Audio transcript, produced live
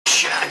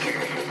shocker.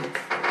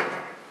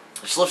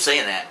 I just love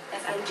saying that.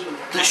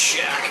 The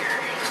shocker.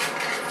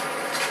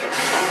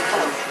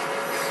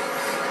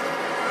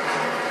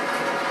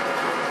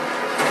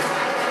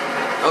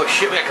 Oh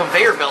shit, we got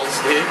conveyor belts,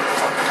 dude.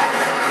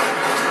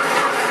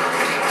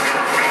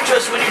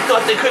 Just when you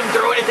thought they couldn't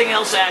throw anything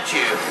else at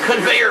you.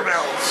 Conveyor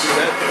belts.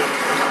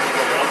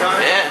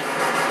 Yeah.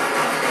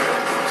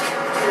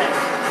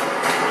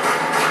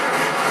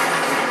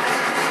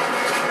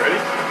 Ready?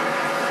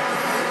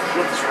 You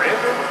want this ramp?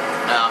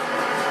 No.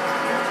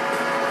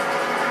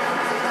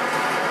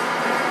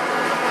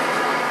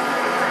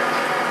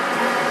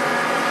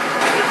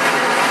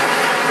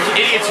 Those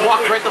idiots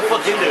walked right the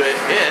fuck into it.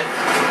 Yeah.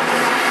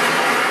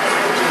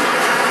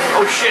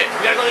 Oh shit,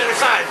 we gotta go to the other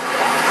side.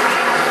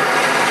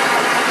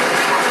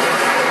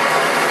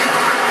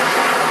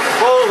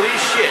 Holy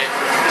shit.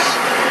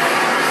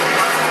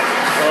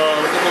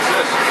 What is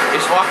this? They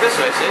just walk this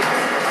way, see?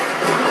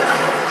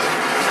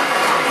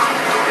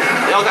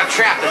 They all got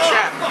trapped, they're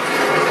trapped.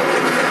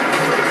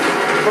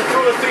 We're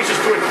throwing the things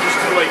just to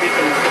like make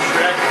them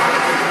distracted.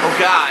 Oh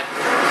god.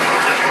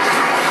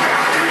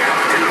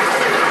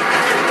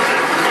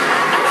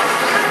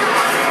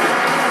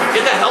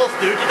 Get the health,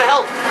 dude, get the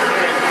health.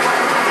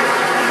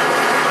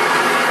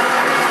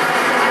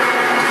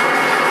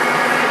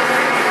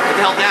 Get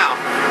the hell down.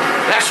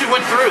 It actually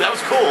went through. That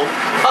was cool.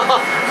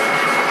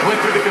 Went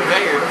through the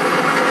conveyor.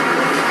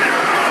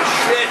 Oh,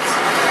 shit.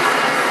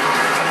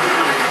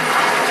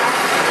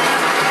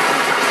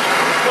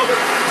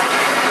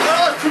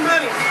 Oh, too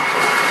many.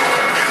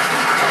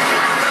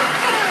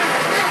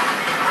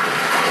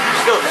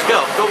 Just go, just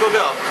go. Go, go,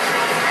 go.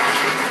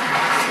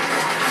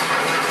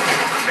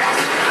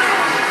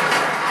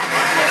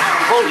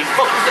 Holy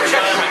fuck, who's the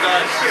checkpoint?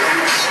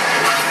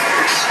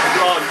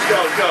 Run,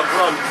 go,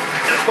 run.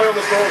 Let's play on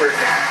this over.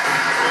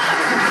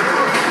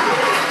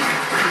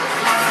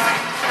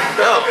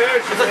 No,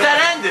 it's a dead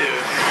end, dude.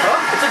 Huh?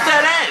 It's a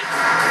dead end.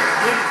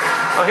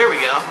 Oh, here we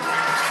go.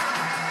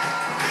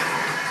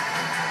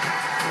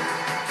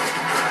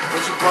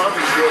 What's your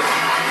problem, shit?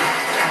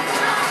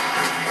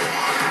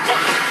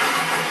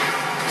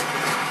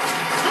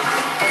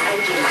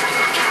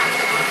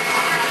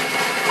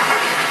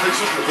 Let's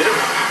just hit him.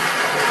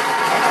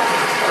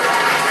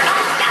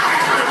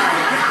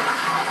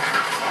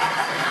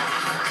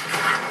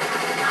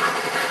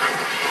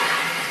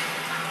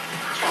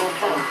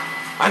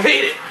 I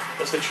made it.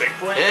 That's the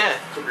checkpoint? Yeah.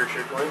 That's a weird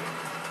checkpoint.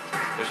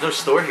 There's no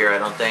store here, I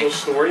don't think. No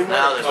store anymore?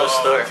 No, there's no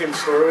store. Take the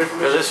store away from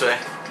Go this way.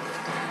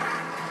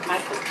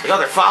 Look how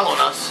they're following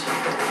us.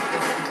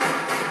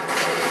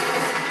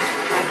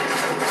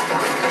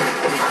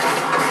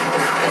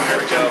 There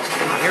we go.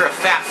 You're a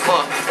fat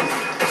fuck.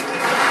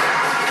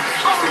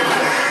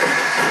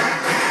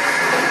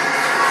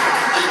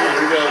 Here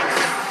we go.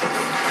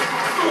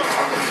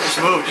 Just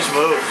move, just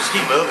move. Just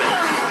keep moving.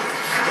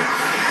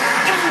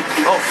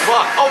 Oh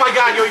fuck. Oh my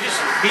god, yo, he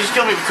just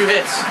killed me with 2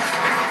 hits.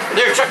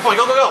 There, checkpoint,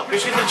 go, go, go.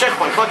 Just get to the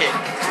checkpoint, fuck it.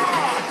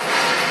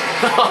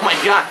 Oh my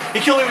god. He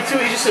killed me with 2,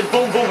 he just said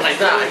boom, boom, and I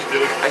died.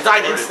 I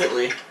died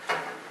instantly.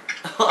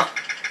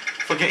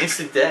 Fucking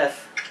instant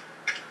death.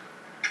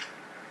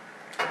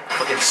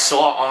 Fucking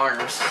saw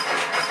arms.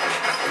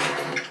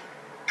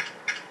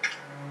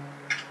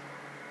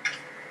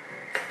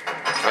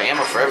 Got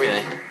ammo for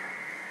everything.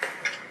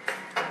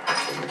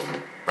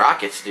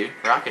 Rockets, dude.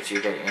 Rockets,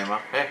 you get ammo.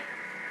 Hey.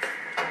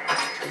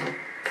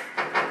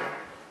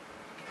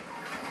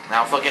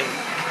 Now fucking...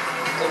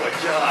 Oh my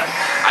god.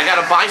 I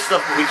gotta buy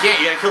stuff, but we can't.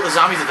 You gotta kill the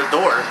zombies at the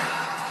door.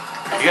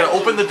 You gotta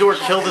open the door,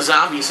 kill the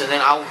zombies, and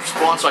then I'll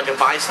spawn so I can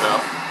buy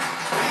stuff.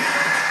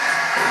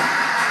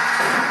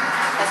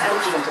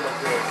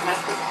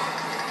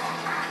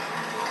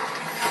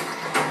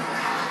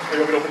 Are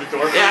you going to open the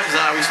door? Yeah, because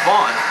then I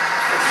respawn.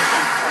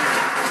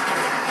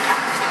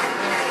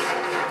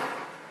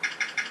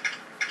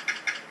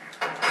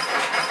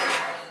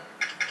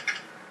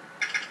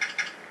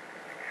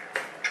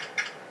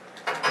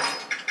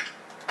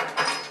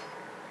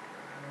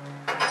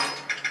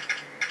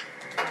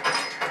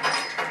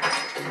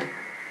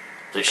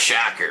 The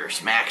shockers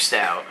maxed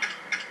out.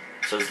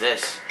 So is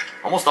this.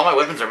 Almost all my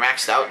weapons are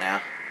maxed out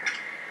now.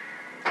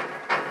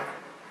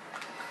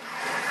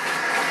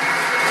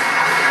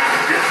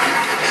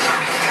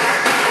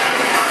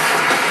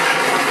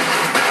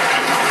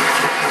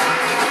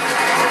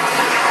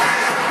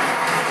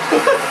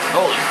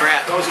 Holy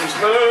crap. No.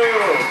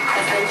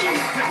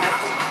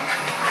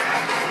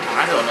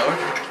 I don't know.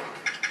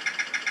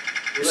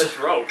 What did I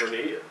throw?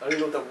 Grenade? I don't even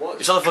know what that was.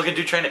 You saw the fucking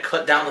dude trying to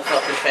cut down the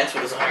fucking fence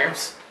with his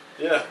arms?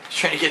 Yeah. He's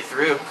trying to get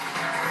through.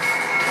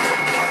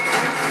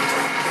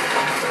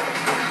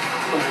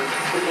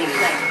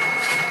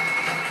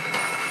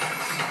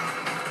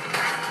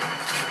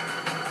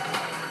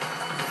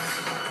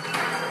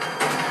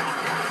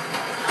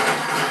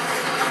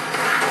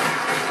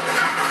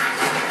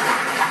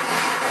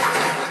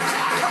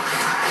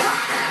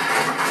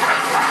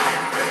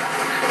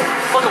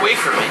 Fuck away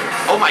from me.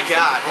 Oh my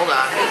god, hold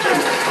on.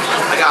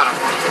 I got him.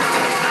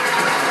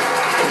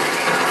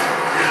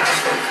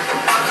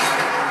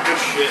 Good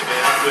shit,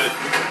 man. Good.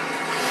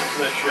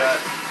 that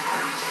shot.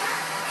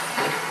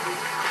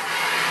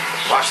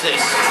 Watch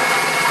this.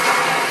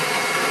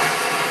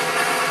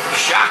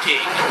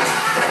 Shocking.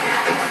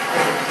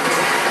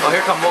 Oh,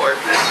 here come more.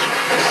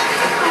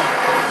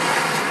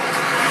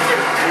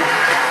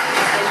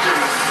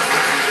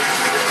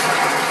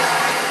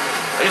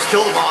 I just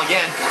killed them all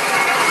again.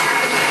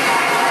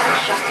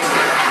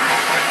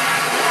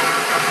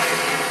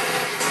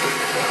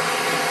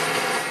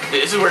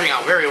 This is working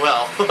out very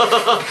well.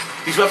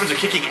 These weapons are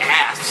kicking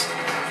ass.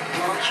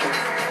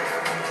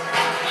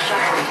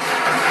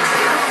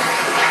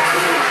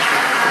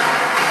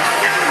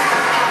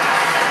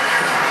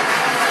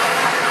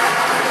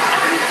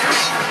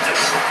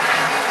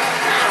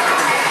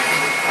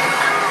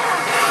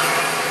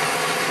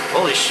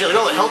 Holy shit, look at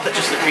all the health that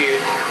just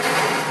appeared.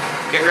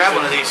 Okay, grab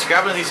one of these.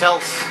 Grab one of these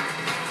healths.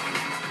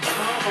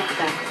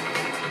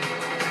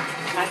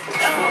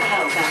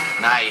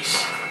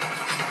 Nice.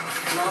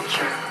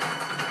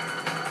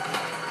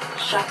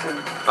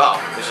 Oh,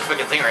 there's a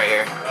freaking thing right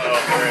here.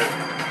 Oh, man.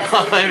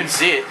 I didn't even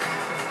see it.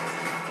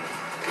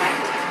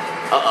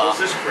 Uh-oh. What's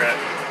this crap?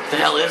 What the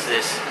hell is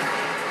this?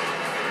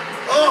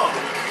 Oh!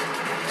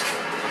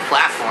 A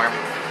platform.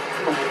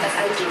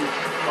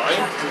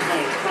 Mine?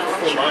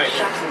 Oh, mine.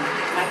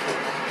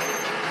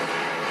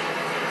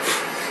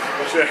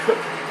 What's that?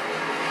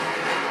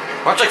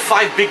 Watch like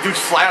 5 big dudes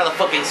fly out of the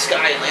fucking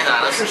sky and land on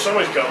I'm us. sure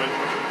somebody's coming.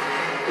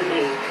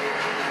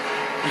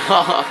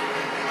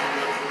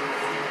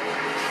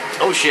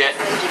 Oh shit.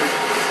 That's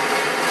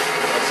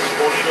this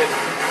bullshit.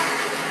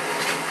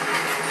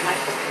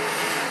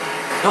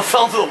 I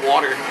fell into the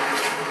water.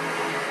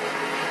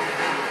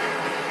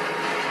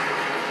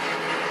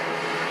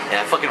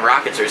 Yeah, fucking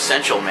rockets are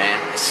essential, man.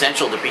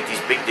 Essential to beat these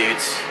big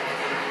dudes.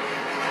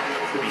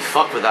 We'd be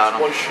fucked without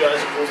them. One shot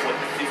as opposed to like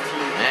 15.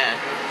 Yeah.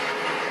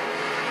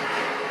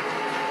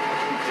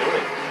 What are you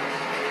doing?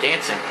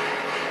 Dancing.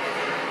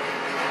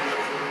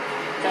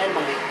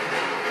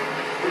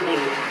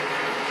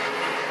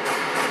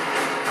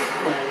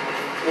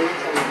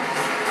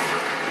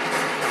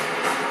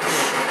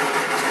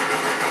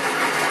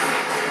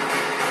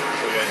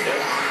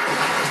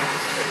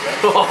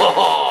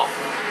 Oh,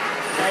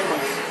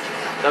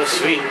 that was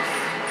sweet.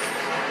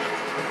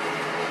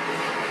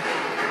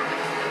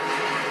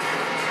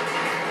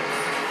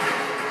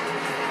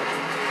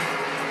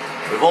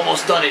 We've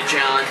almost done it,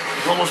 John.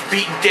 We've almost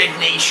beaten Dead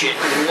Nation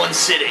in one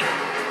sitting.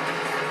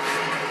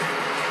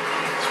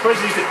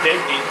 Surprised he's the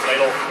Dead Game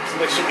title. It's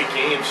like so many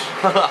games.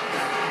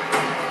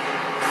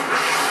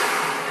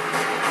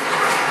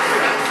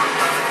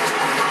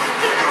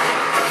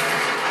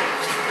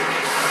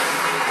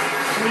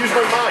 Use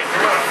my mind.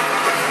 Come on.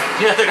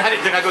 Yeah,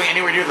 they're not going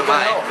anywhere near the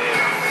mine. Hell, man.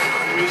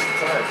 Waste of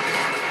time.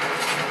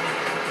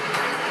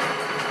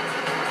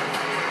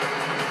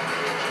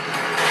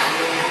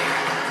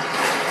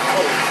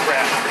 Holy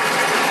crap.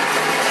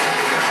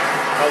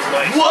 That was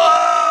nice.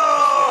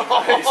 Whoa!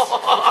 Nice.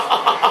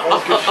 That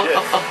was good shit.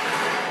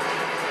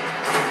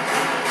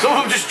 Some of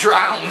them just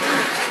drowned.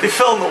 They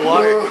fell in the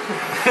water.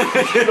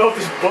 Get off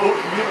this boat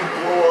and you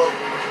blow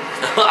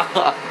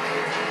up.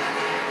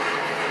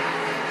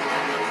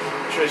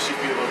 Try to see if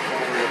you look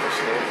over here for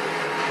standing.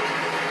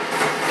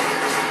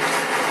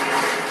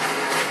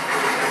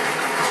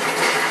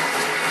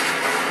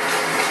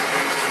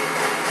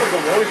 It's like the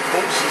longest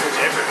boat sequence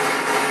ever.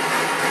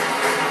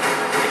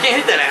 I can't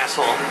hit that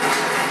asshole.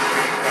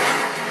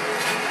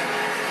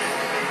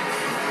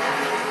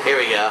 Here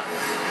we go.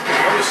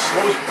 That was the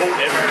slowest boat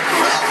ever.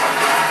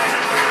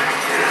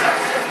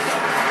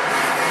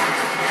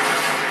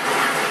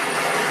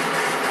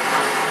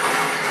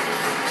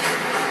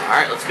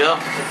 Alright, let's go.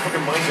 What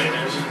fucking mindset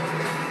is?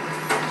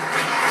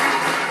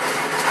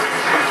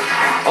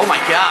 Oh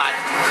my god.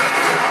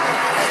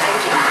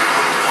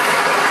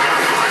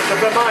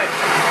 Jump that mine.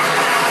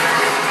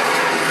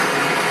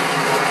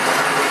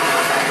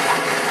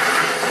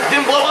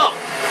 Didn't blow up.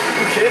 Are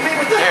you kidding me?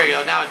 What the There you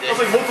go, now it That did.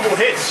 was like multiple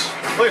hits.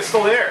 Look, it's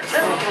still there. It's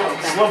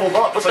leveled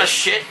up. What It's the like,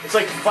 shit? it's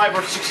like 5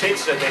 or 6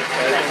 hits, I think.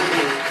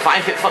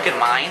 5 hit fucking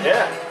mine?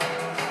 Yeah.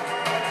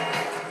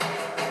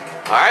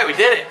 Alright, we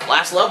did it.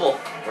 Last level.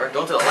 We're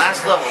going to the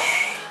last level.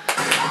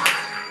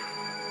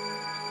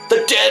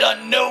 The dead are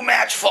no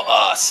match for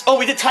us. Oh,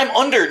 we did time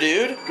under,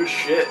 dude. Good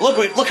shit.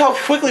 Look how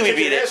quickly we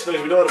beat it. Ass, we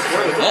know how to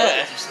play with the Yeah.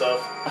 buttons and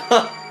stuff.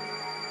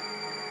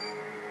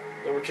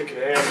 Then we're kicking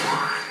ass.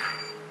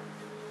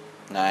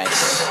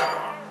 Nice.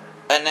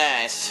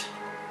 Nice.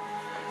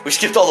 We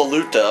skipped all the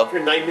loot, though.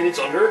 You're 9 minutes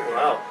under?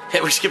 Wow.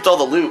 Yeah, we skipped all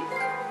the loot.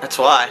 That's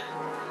why.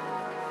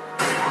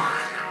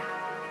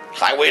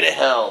 Highway to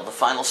Hell, the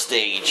final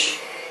stage.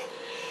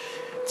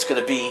 It's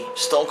gonna be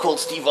Stone Cold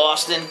Steve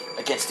Austin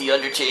against The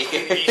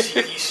Undertaker.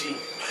 Easy, easy.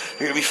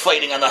 They're gonna be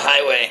fighting on the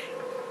highway.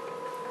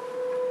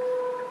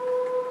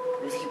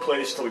 We think he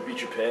plays till we beat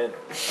Japan.